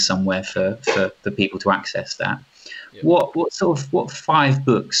a link somewhere for people to access that. Yep. What 5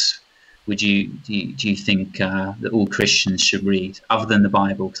 books do you think that all Christians should read, other than the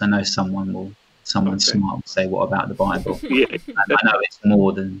Bible? Because I know someone smart will say, "What about the Bible?" Yeah, I know it's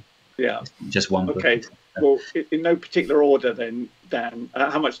more than just one book. Okay. Well, in no particular order then, Dan,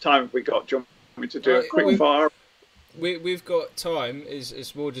 how much time have we got? Do you want me to do a quick fire? We've got time.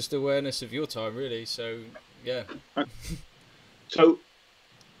 It's more just awareness of your time, really. So, yeah. So,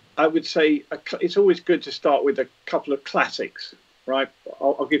 I would say it's always good to start with a couple of classics, right?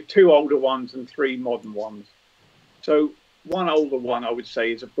 I'll give 2 older ones and 3 modern ones. So, one older one, I would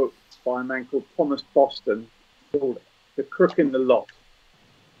say, is a book by a man called Thomas Boston called The Crook in the Lot.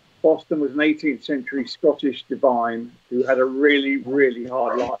 Boston was an 18th century Scottish divine who had a really, really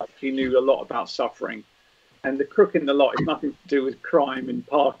hard life. He knew a lot about suffering. And the crook in the lot is nothing to do with crime and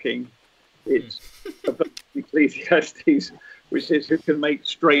parking. It's about Ecclesiastes, which says who can make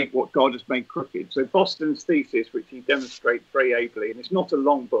straight what God has made crooked. So Boston's thesis, which he demonstrates very ably, and it's not a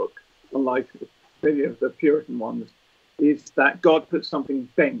long book, unlike many of the Puritan ones, is that God puts something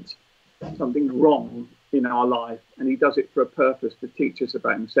bent, something wrong in our life, and he does it for a purpose, to teach us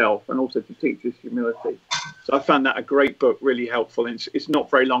about himself and also to teach us humility. So I found that a great book, really helpful, and it's not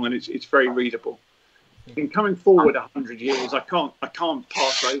very long, and it's very readable. In coming forward 100 years, I can't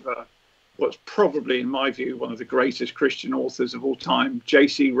pass over what's probably, in my view, one of the greatest Christian authors of all time,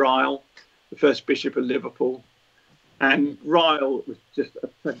 J.C. Ryle, the first Bishop of Liverpool. And Ryle was just a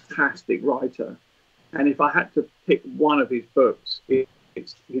fantastic writer. And if I had to pick one of his books,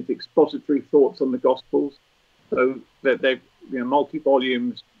 it's his expository thoughts on the Gospels. So that they're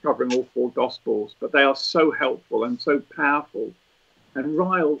multi-volumes covering all 4 Gospels, but they are so helpful and so powerful. And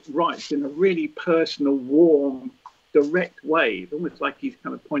Ryle writes in a really personal, warm, direct way. It's almost like he's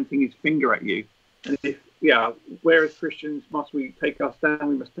kind of pointing his finger at you. And where as Christians must we take our stand?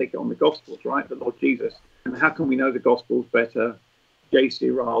 We must take it on the Gospels, right? The Lord Jesus. And how can we know the Gospels better? J.C.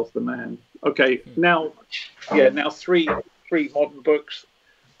 Ryle's the man. Okay, now 3 modern books.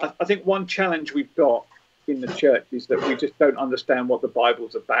 I think one challenge we've got in the church is that we just don't understand what the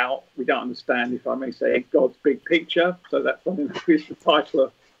Bible's about. We don't understand, if I may say, God's big picture. So that's something that is the title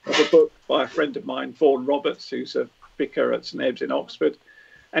of a book by a friend of mine, Vaughan Roberts, who's a vicar at St Ebbe's in Oxford.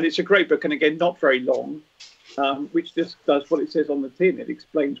 And it's a great book, and again, not very long, which just does what it says on the tin. It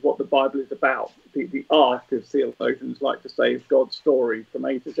explains what the Bible is about. The arc, as theologians like to say, is God's story from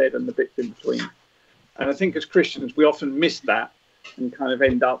A to Z and the bits in between. And I think as Christians, we often miss that and kind of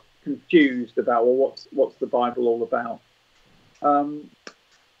end up confused about, well, what's the Bible all about?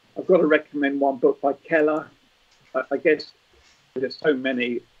 I've got to recommend one book by Keller. I guess there's so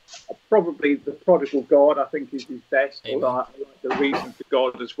many. Probably The Prodigal God, I think, is his best. Although I like The Reason for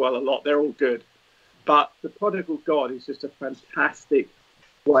God as well a lot. They're all good. But The Prodigal God is just a fantastic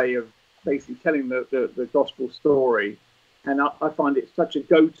way of basically telling the gospel story. And I find it such a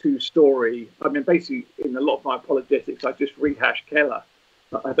go-to story. I mean, basically, in a lot of my apologetics, I just rehash Keller.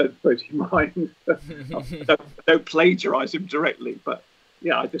 I don't suppose you mind. I don't plagiarize him directly, but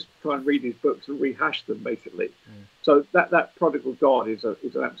I just try and read his books and rehash them basically. So that Prodigal God is an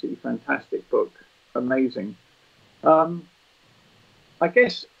absolutely fantastic book, amazing. I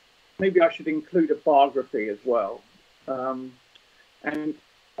guess maybe I should include a biography as well, and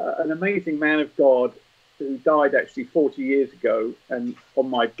an amazing man of God who died actually 40 years ago, and on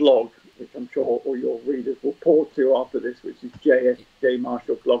my blog, which I'm sure all your readers will pause to after this, which is J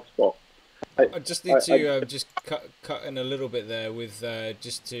Marshall Blogspot. I just need to just cut in a little bit there with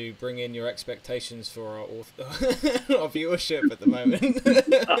just to bring in your expectations for our our viewership at the moment.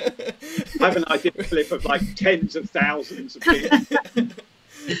 I have an idea, Philip, of like tens of thousands of people.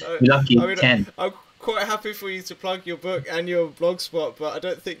 Lucky 10. I'm quite happy for you to plug your book and your blogspot, but I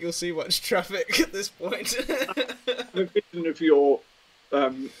don't think you'll see much traffic at this point. The vision of your,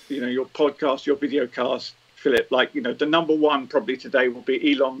 your podcast, your video cast, Philip, like, the number one probably today will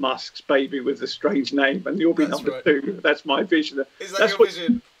be Elon Musk's baby with a strange name, and you'll be number two. That's my vision. Is that your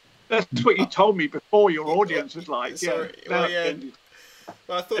vision? That's what you told me before your audience was like. Sorry. Well,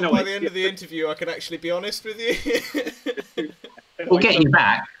 I thought by the end of the interview I could actually be honest with you. We'll get you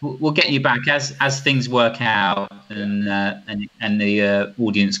back. We'll get you back as things work out and the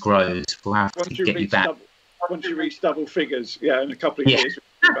audience grows. We'll have to get you back. Once you reach double figures, in a couple of years.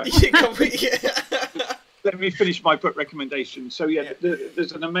 Let me finish my book recommendation. So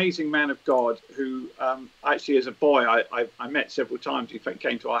there's an amazing man of God who actually, as a boy, I met several times. He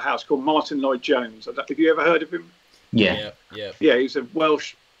came to our house, called Martin Lloyd-Jones. Have you ever heard of him? Yeah. He's a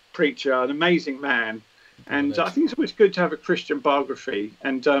Welsh preacher, an amazing man. And I think it's always good to have a Christian biography.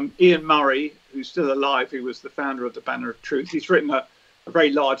 And Ian Murray, who's still alive, who was the founder of the Banner of Truth, he's written a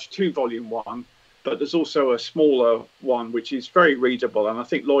very large 2-volume one, but there's also a smaller one which is very readable. And I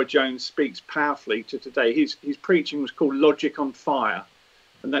think Lloyd-Jones speaks powerfully to today. His preaching was called Logic on Fire,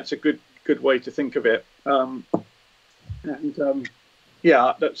 and that's a good way to think of it. So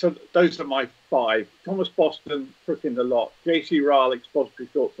those are my 5. Thomas Boston, Crook in the Lot. J.C. Ryle, Expository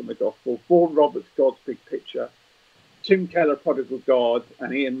Thoughts on the Gospel. Vaughan Roberts, God's Big Picture. Tim Keller, Prodigal God.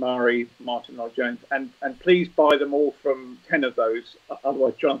 And Ian Murray, Martin Lloyd-Jones. And please buy them all from 10 of those.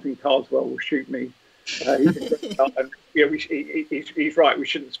 Otherwise, Jonathan Carswell will shoot me. He's a great guy. And, he's right. We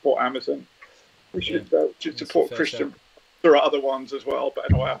shouldn't support Amazon. We should support Christian. There are other ones as well.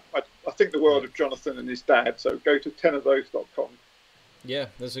 But anyway, I think the world of Jonathan and his dad. So go to 10ofthose.com. Yeah,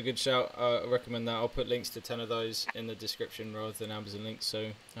 that's a good shout. I recommend that. I'll put links to 10 of those in the description rather than Amazon links, so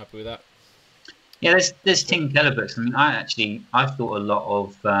happy with that. Yeah, there's Tim Keller books. I mean, I thought a lot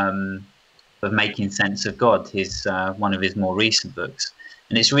of Making Sense of God, his one of his more recent books,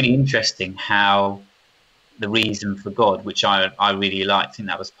 and it's really interesting how The Reason for God, which I really liked, I think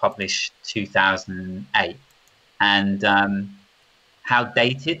that was published 2008, and how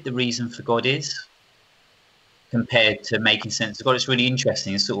dated The Reason for God is compared to Making Sense of God. It's really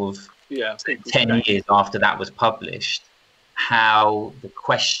interesting. It's sort of 10 years after that was published, how the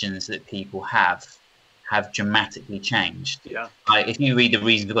questions that people have dramatically changed. Yeah. Like if you read The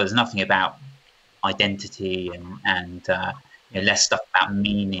Reason for God, there's nothing about identity and less stuff about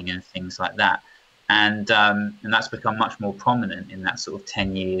meaning and things like that. And that's become much more prominent in that sort of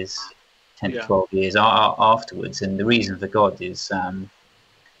 10 to 12 years afterwards. And The Reason for God is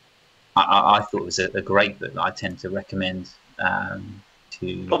I thought it was a great book that I tend to recommend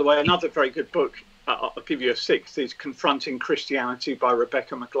to. By the way, another very good book, I'll give you a 6, is Confronting Christianity by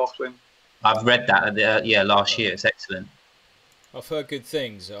Rebecca McLaughlin. I've read that last year. It's excellent. I've heard good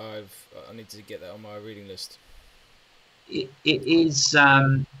things. I need to get that on my reading list. It is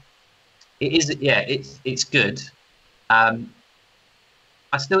it's good. It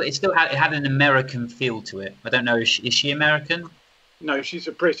had an American feel to it. I don't know, is she American? No, she's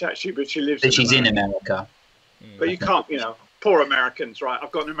a Brit actually, but she lives. But she's in America. But you can't, poor Americans, right?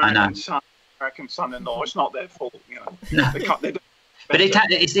 I've got an American son-in-law. It's not their fault, No. They can't. But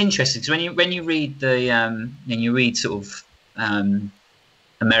it's interesting because when you read sort of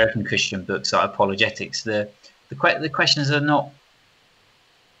American Christian books like apologetics, the questions are not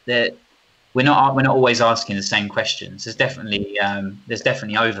that we're not always asking the same questions. There's definitely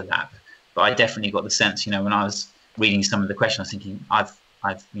overlap, but I definitely got the sense, when I was reading some of the questions, I was thinking I've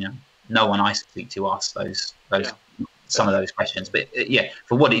no one I speak to asks those some of those questions. But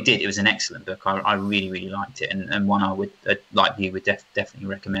for what it did, it was an excellent book. I really, really liked it, and one I would definitely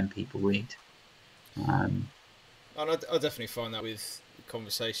recommend people read. And I definitely find that with the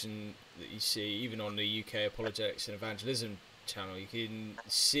conversation that you see, even on the UK Apologetics and Evangelism channel, you can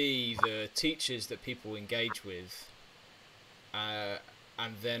see the teachers that people engage with, and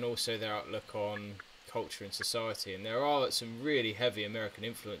then also their outlook on culture and society. And there are some really heavy American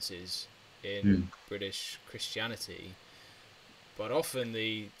influences in British Christianity, but often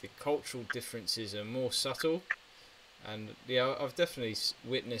the cultural differences are more subtle. And yeah, I've definitely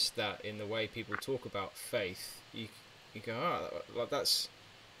witnessed that in the way people talk about faith. You go, oh, like that's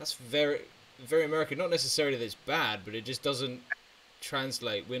very very American. Not necessarily that it's bad, but it just doesn't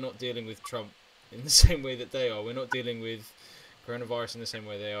translate. We're not dealing with Trump in the same way that they are. We're not dealing with coronavirus in the same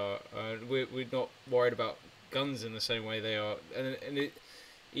way they are. We're not worried about guns in the same way they are. And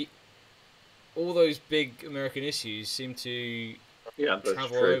it all those big American issues seem to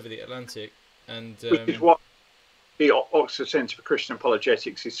travel all over the Atlantic. And which is what the Oxford Centre for Christian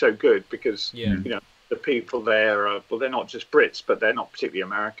Apologetics is so good, because you know, the people there are, well, they're not just Brits, but they're not particularly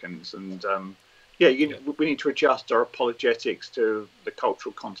Americans, and we need to adjust our apologetics to the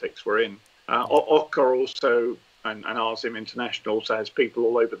cultural context we're in. OCCA also, and ASIM International also has people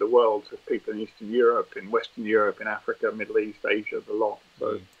all over the world, has people in Eastern Europe, in Western Europe, in Africa, Middle East, Asia, the lot.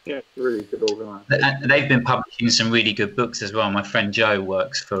 So yeah, it's really good organisation. They've been publishing some really good books as well. My friend Joe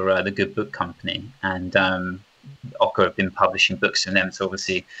works for the Good Book Company, and OCCA have been publishing books from them. So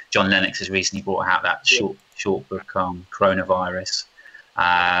obviously John Lennox has recently brought out that short book on coronavirus,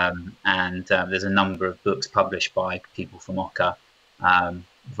 and there's a number of books published by people from OCCA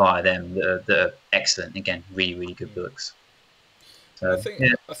via them that are excellent. Again, really good books. So,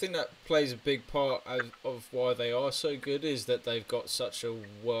 I think that plays a big part of why they are so good, is that they've got such a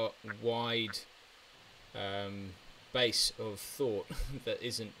wide base of thought that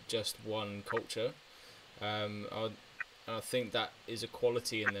isn't just one culture. I think that is a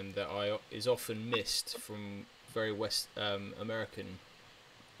quality in them that is often missed from very West American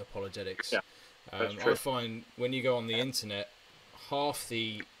apologetics. I find when you go on the internet, half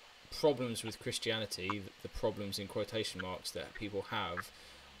the problems with Christianity, the problems in quotation marks that people have,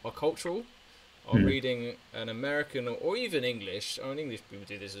 are cultural. Are reading an American or even English, English people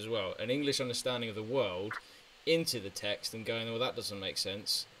do this as well, an English understanding of the world into the text and going, well, that doesn't make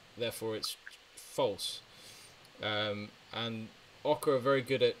sense, therefore it's false. And OCCA are very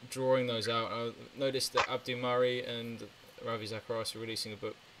good at drawing those out. I noticed that Abdu Murray and Ravi Zacharias are releasing a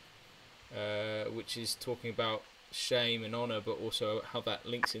book which is talking about shame and honour, but also how that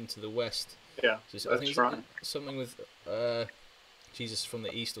links into the West. Yeah, so I think right. Something with Jesus from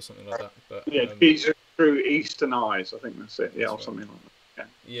the East or something like that. But Jesus through Eastern eyes, I think that's it. Yeah, or right. Something like that.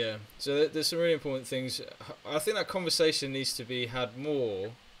 Yeah. So there's some really important things. I think that conversation needs to be had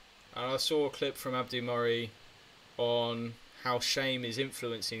more. And I saw a clip from Abdu Murray on how shame is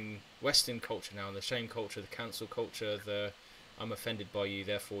influencing Western culture now, and the shame culture, the cancel culture, the I'm offended by you,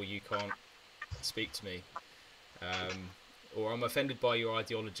 therefore you can't speak to me. Or I'm offended by your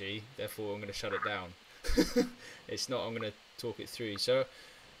ideology, therefore I'm going to shut it down. It's not, I'm going to talk it through. So,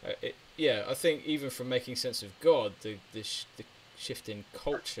 I think even from making sense of God, the shift in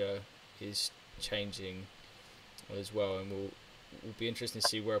culture is changing as well, and will be interesting to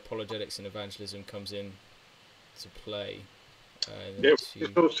see where apologetics and evangelism comes in to play.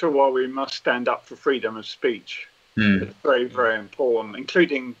 It's also why we must stand up for freedom of speech. It's very, very important,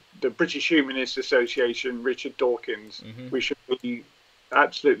 including the British Humanist Association, Richard Dawkins. We should be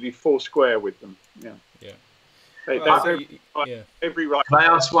absolutely four square with them. Every right. Can I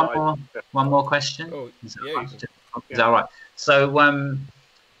ask one more question? Is that all right? So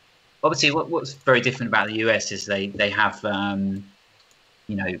obviously what's very different about the US is they have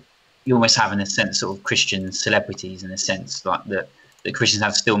you almost have in a sense sort of Christian celebrities, in a sense, like that Christians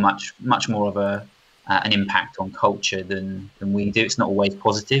have still much more of an impact on culture than we do. It's not always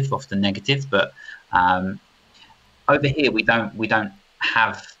positive, often negative, but over here we don't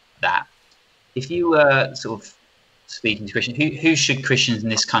have that. If you were sort of speaking to Christians, who should Christians in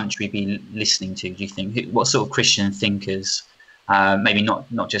this country be listening to, do you think? What sort of Christian thinkers, maybe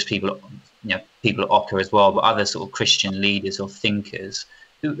not just people at OCCA as well, but other sort of Christian leaders or thinkers,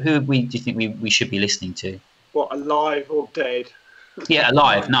 who do you think we should be listening to? What, alive or dead? Yeah,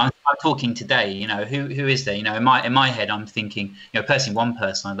 alive. No, I'm talking today. Who is there? In my head, I'm thinking, personally, one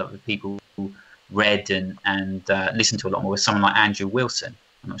person I love that people read and listened to a lot more was someone like Andrew Wilson.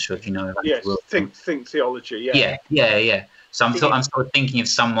 I'm not sure if you know about Wilson. Think theology. Yeah. So I'm sort of thinking of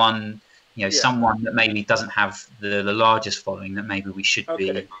someone, someone that maybe doesn't have the largest following, that maybe we should be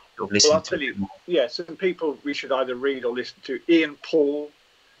sort of listening to. Yeah, some people we should either read or listen to. Ian Paul.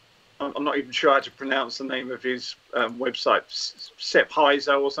 I'm not even sure how to pronounce the name of his website, Sepp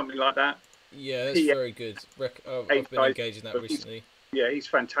Heiser or something like that. Yeah, that's very good. I've been engaging that recently. He's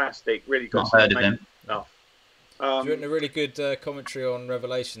fantastic. Really got some amazing stuff. He's written a really good commentary on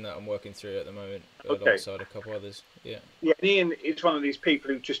Revelation that I'm working through at the moment, alongside a couple others. Yeah, Ian is one of these people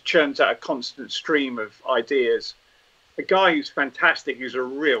who just churns out a constant stream of ideas. A guy who's fantastic, who's a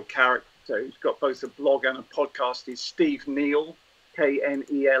real character, who's got both a blog and a podcast, is Steve Neal.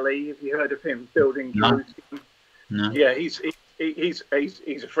 Knele. Have you heard of him? Building Jerusalem. No. Yeah, he's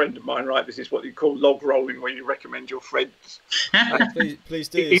a friend of mine. Right, this is what you call log rolling when you recommend your friends. Please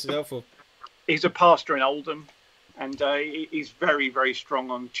do. This is helpful. He's a pastor in Oldham, and he's very, very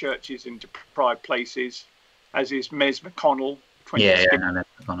strong on churches in deprived places, as is Mes McConnell.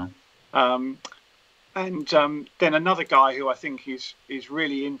 McConnell. And then another guy who I think is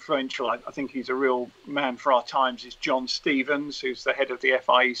really influential, I think he's a real man for our times, is John Stevens, who's the head of the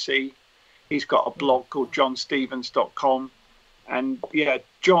FIEC. He's got a blog called johnstevens.com. And yeah,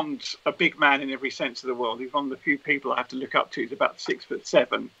 John's a big man in every sense of the world. He's one of the few people I have to look up to. He's about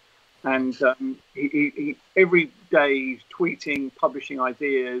 6'7", and he every day he's tweeting, publishing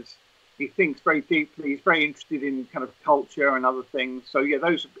ideas. He thinks very deeply. He's very interested in kind of culture and other things. So yeah,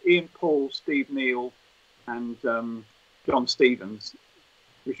 those are Ian Paul, Steve Neal, and John Stevens.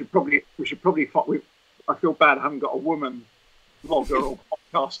 We should probably. I feel bad I haven't got a woman blogger or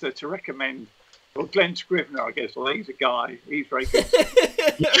podcaster to recommend. Well, Glenn Scrivener, I guess. Well, he's a guy. He's very good.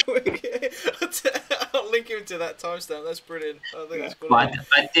 I'll link him to that timestamp. That's brilliant. I think that's brilliant.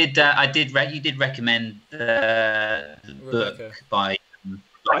 You did recommend the book by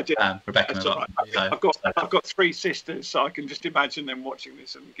Rebecca. That's all right. I've got 3 sisters, so I can just imagine them watching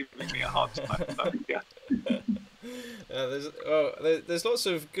this and giving me a hard time. So, yeah. There's lots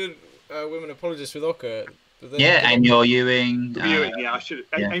of good women apologists with Ocker. Amiel Ewing. I should.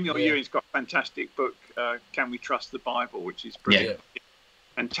 Amiel Ewing's got a fantastic book, Can We Trust the Bible, which is brilliant. Yeah.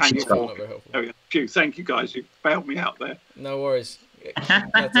 And Tanya Walker. Thank you guys, you bailed me out there. No worries.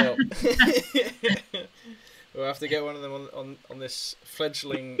 That's help. We'll have to get one of them on this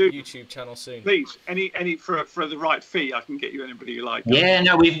fledgling YouTube channel soon. Please, any for the right fee, I can get you anybody you like. Yeah,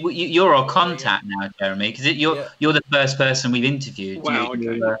 no, you're our contact now, Jeremy, because you're the first person we've interviewed. Wow,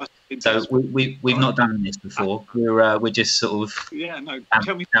 so we've not done this before. We're just sort of. Yeah, no.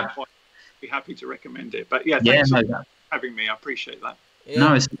 Tell me I'd be happy to recommend it. But thanks for having me. I appreciate that. Yeah.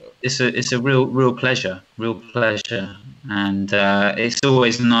 No, it's a real pleasure, and it's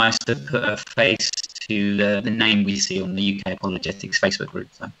always nice to put a face to the name we see on the UK Apologetics Facebook group.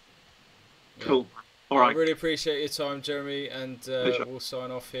 So. Cool. All right. I really appreciate your time, Jeremy, and we'll sign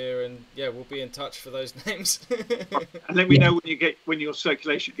off here, and we'll be in touch for those names. And let me know when your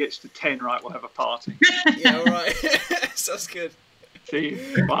circulation gets to 10. Right, we'll have a party. Yeah, all right. Sounds good. See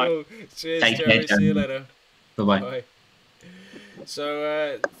you. Bye. Cool. Cheers, Jeremy. See you later. Bye. Bye.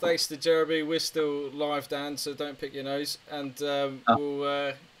 So thanks to Jeremy. We're still live, Dan, so don't pick your nose, and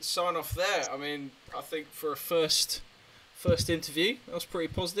we'll sign off there. I mean, I think for a first interview, that was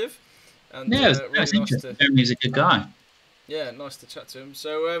pretty positive. And it was really interesting. Jeremy's a good guy. Yeah, nice to chat to him.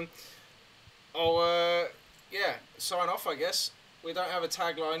 So I'll sign off, I guess. We don't have a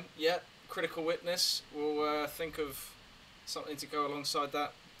tagline yet. Critical Witness. We'll think of something to go alongside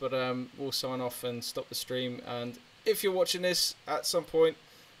that, but we'll sign off and stop the stream. And if you're watching this at some point,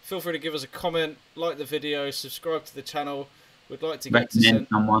 feel free to give us a comment, like the video, subscribe to the channel. We'd like to recommend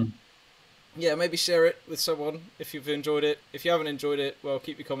someone. Yeah, maybe share it with someone if you've enjoyed it. If you haven't enjoyed it, well,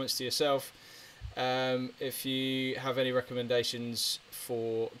 keep your comments to yourself. If you have any recommendations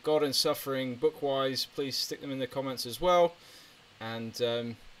for God and Suffering book-wise, please stick them in the comments as well. And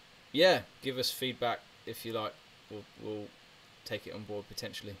give us feedback if you like. We'll take it on board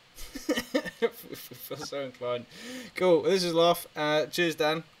potentially. if we're so inclined. Cool. This is Laugh. Cheers,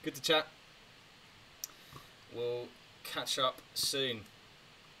 Dan. Good to chat. We'll catch up soon.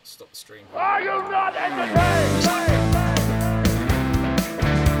 Stop the stream. Are you not entertained?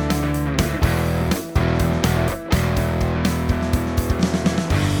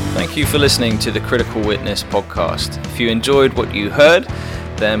 Thank you for listening to the Critical Witness podcast. If you enjoyed what you heard,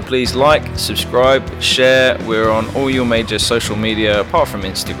 then please like, subscribe, share. We're on all your major social media apart from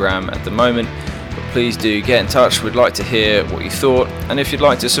Instagram at the moment. But please do get in touch. We'd like to hear what you thought. And if you'd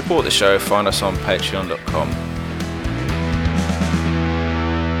like to support the show, find us on patreon.com.